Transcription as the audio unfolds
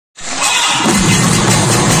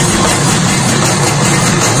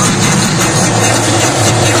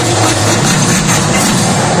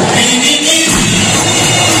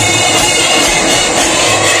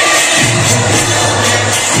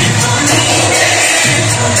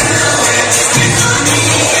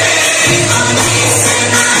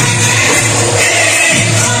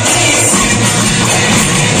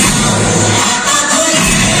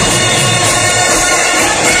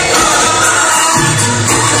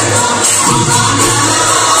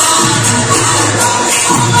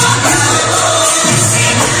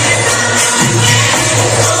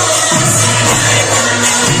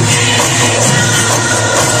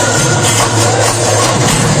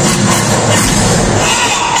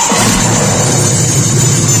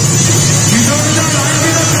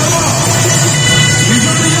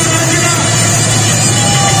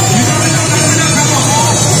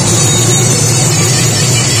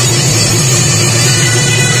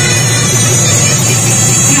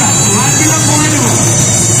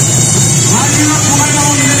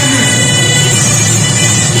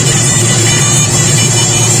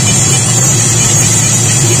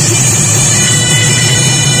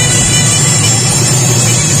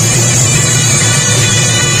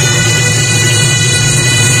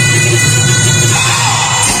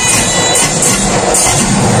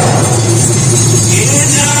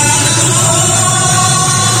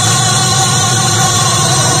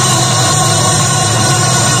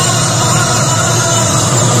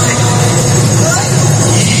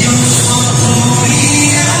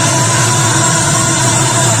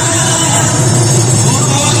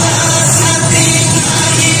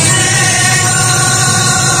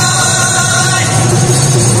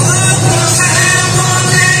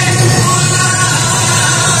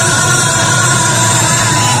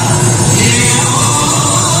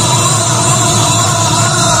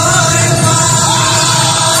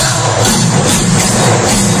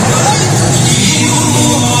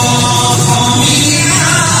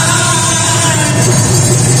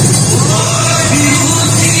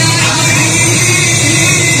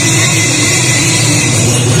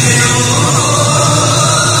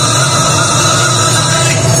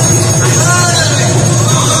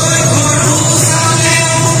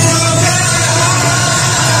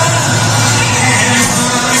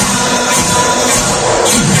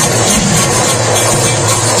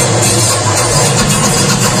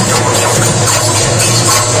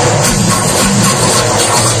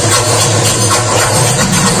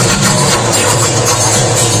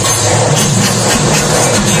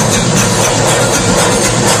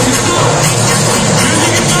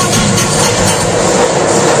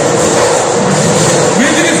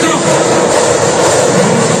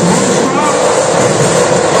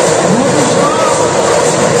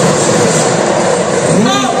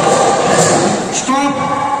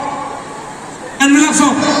বিলাক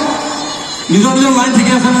চব নিজৰ নিজৰ লাইন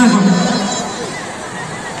ঠিকে আছে নাই চব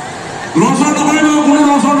লৰচৰ নকৰিব কোনো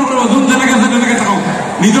লৰচৰ নকৰিব যোন যেনেকে আছে তেনেকে থাকক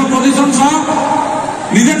নিজৰ পজিশ্যন চাওক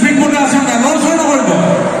নিজে ঠিক মতে আছে নাই লৰচৰ নকৰিব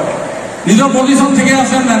নিজৰ পজিশ্যন ঠিকে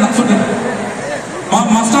আছে নাই নাচতে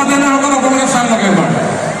মাষ্টাৰ ট্ৰেইনাৰসকল আপোনালোকে চাই লওক এবাৰ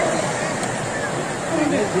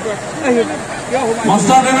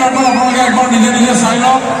মাষ্টাৰ ট্ৰেইনাৰসকল আপোনালোকে একবাৰ নিজে নিজে চাই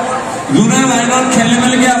লওক যোনে লাইনত খেলি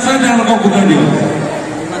মেলিকে আছে তেওঁলোকক বুজাই দিয়ক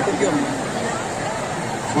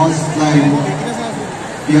First line,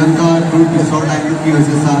 Bianca group resort line to ki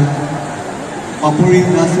hoise sir. Papuri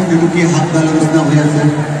last to ki hat dalo bisna hoye ase.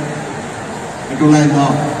 Etu line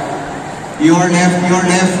now. Your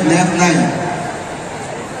left line.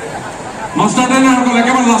 Master trainer ko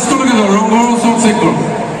ekebar last to ke rongor sab check kor.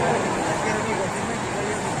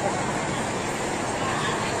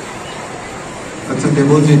 Acha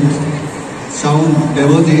deposit sound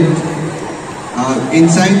deposit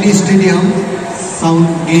inside the stadium. Sound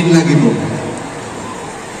gain লাগিব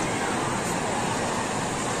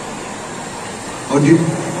audio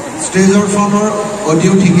ষ্টেজৰ ফোনৰ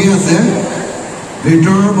audio ঠিকই আছে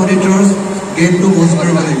ভিতৰৰ monitor গেইনটো Boost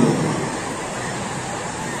কৰিব লাগিব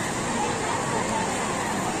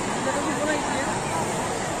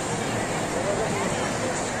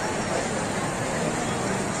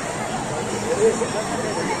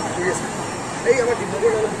এই আমাৰ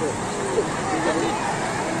ডিব্ৰুগড় নালাগে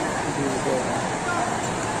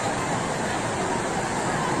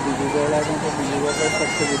डिब्रूगढ़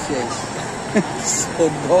सबसे बेसी आई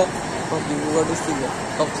 14 और डिब्रूगढ़ डिस्ट्रिक्ट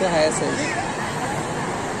सबसे हाईएस्ट आई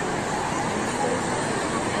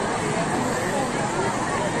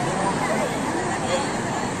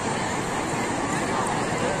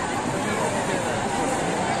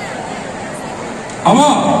अब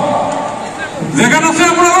जगह আছে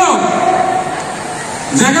আপোনালোক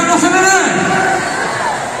জেগা আছে নে নাই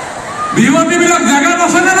বিহতি বিলাক জেগা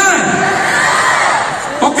আছে নে নাই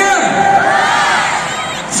ওকে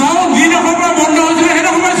সাউন্ড গিনে খবর বন্ধ হয়েছিল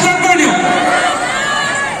এটা সময় স্টার্ট করে দিও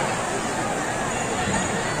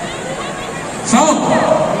সাউন্ড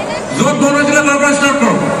জোর বন্ধ হয়েছিল তারপর স্টার্ট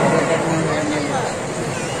করো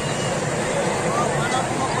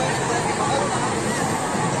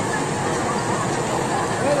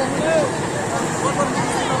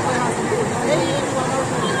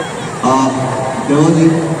देवजी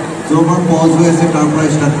जो पर पॉज हुए से तारपर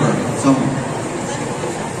स्टार्ट कर सब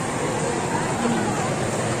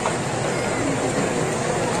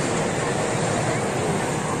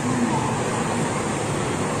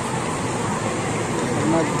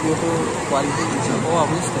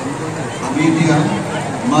আমি এতিয়া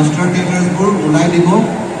মাস্টাৰ ট্ৰেইনাৰবোৰ ওলাই দিব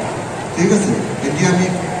ঠিক আছে এতিয়া আমি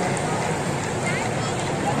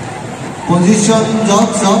পজিশন জব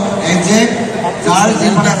সব এজেক্ট যাৰ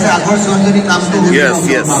যেটা আছে আগৰ সঞ্জনী নাম দে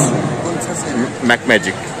yes mac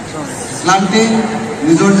magic স্লান্টিং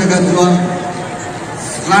নিজৰ জায়গা যোৱা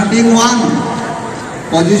স্লান্টিং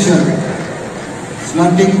 1 position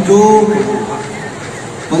স্লান্টিং 2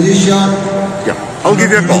 position yeah I'll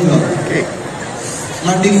give you a call okay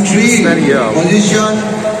Slanting 3 position.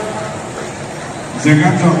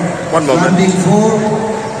 One moment. Slanting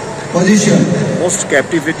 4 position. Most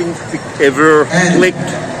captivating pic ever clicked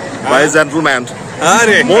by a gentleman.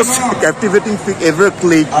 Most captivating pic ever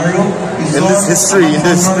clicked in this history.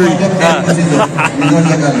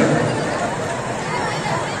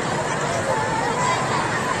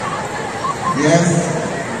 Yes.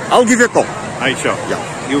 I'll give you a call. Hi, sure. Yeah.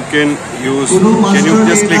 You can use. Can you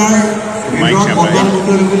just click my camera?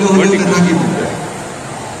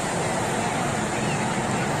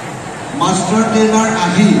 Master trainer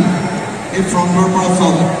ahi in front door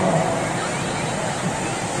person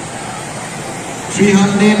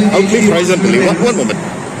 300 I'll click horizontally. One moment.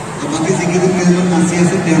 baki single present nasi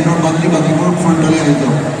ase theater baki ko front le ahi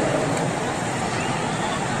jao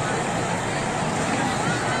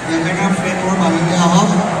camera frame or baki ke aao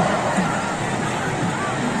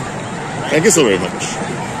Thank you so very much.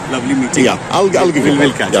 Lovely meeting. Yeah, I'll give you a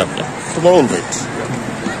We'll call. catch up. Yeah. Tomorrow we'll wait.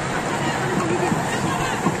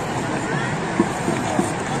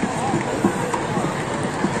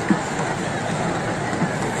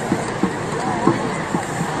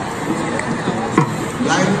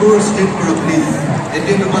 Line board state for please.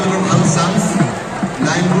 Eti তোমালোকৰ ভাল chance.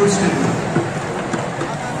 Line board state.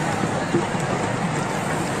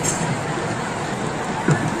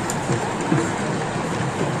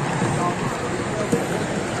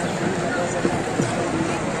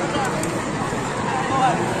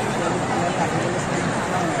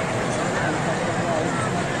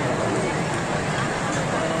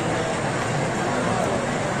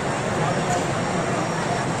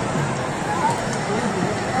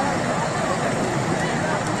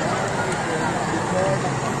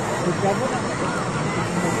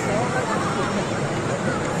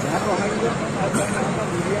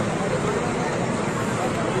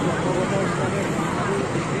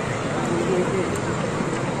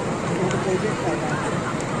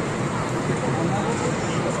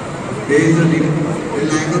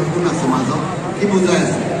 লাইনত কোন আছে মাজত কি বুজাই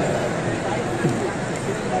আছে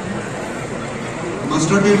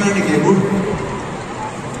master trainer নেকি এইবোৰ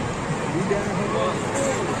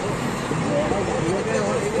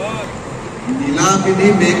নীলা পিন্ধি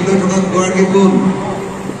বেগ লৈ থকা গৰাকী কোন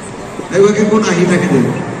এইগৰাকী কোন আহি থাকে দে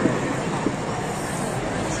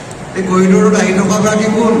এই কৰিডৰত আহি থকা গৰাকী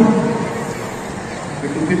কোন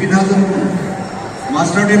টুপি পিন্ধাজন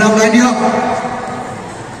মাষ্টাৰ ট্ৰেইনাৰ ওলাই দিয়ক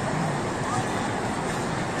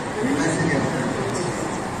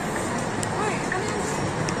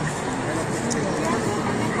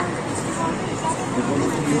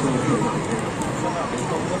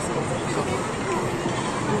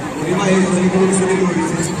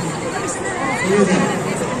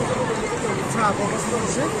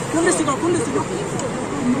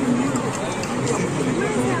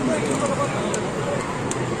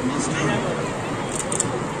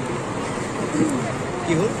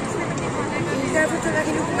কি হ'ল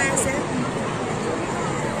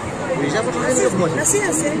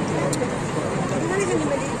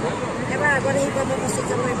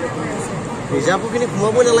ৰিজাৰ্ভখিনি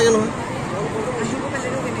সোমাবই নালাগে নহয়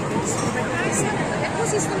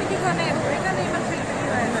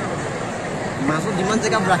মাজত যিমান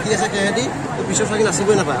জেগা ৰাখি আছে তেহেঁতি পিছৰ চাগে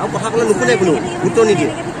নাচিবই নাপায় আৰু কথা ক'লে নুশুনে কোনো গুৰুত্ব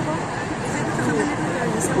নিদিয়ে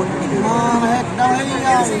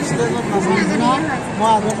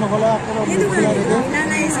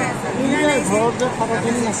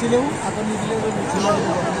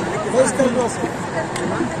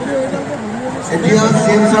এতিয়া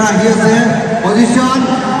চেঞ্চাৰ আহি আছে পজিশ্যন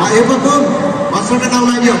এইবাৰ মাছৰ এটা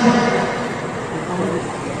ওলাই দিয়ক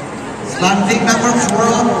স্লান্টিং নাম্বাৰ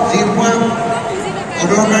 4 যিবোৰ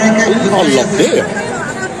অদৰকাৰীকে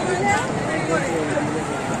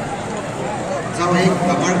চাওঁ এই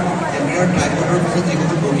আমাৰ কেমেৰাৰ ট্ৰাইপডৰ পিছত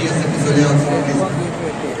যিসকল বহি আছে পিছলীয়া অঞ্চলত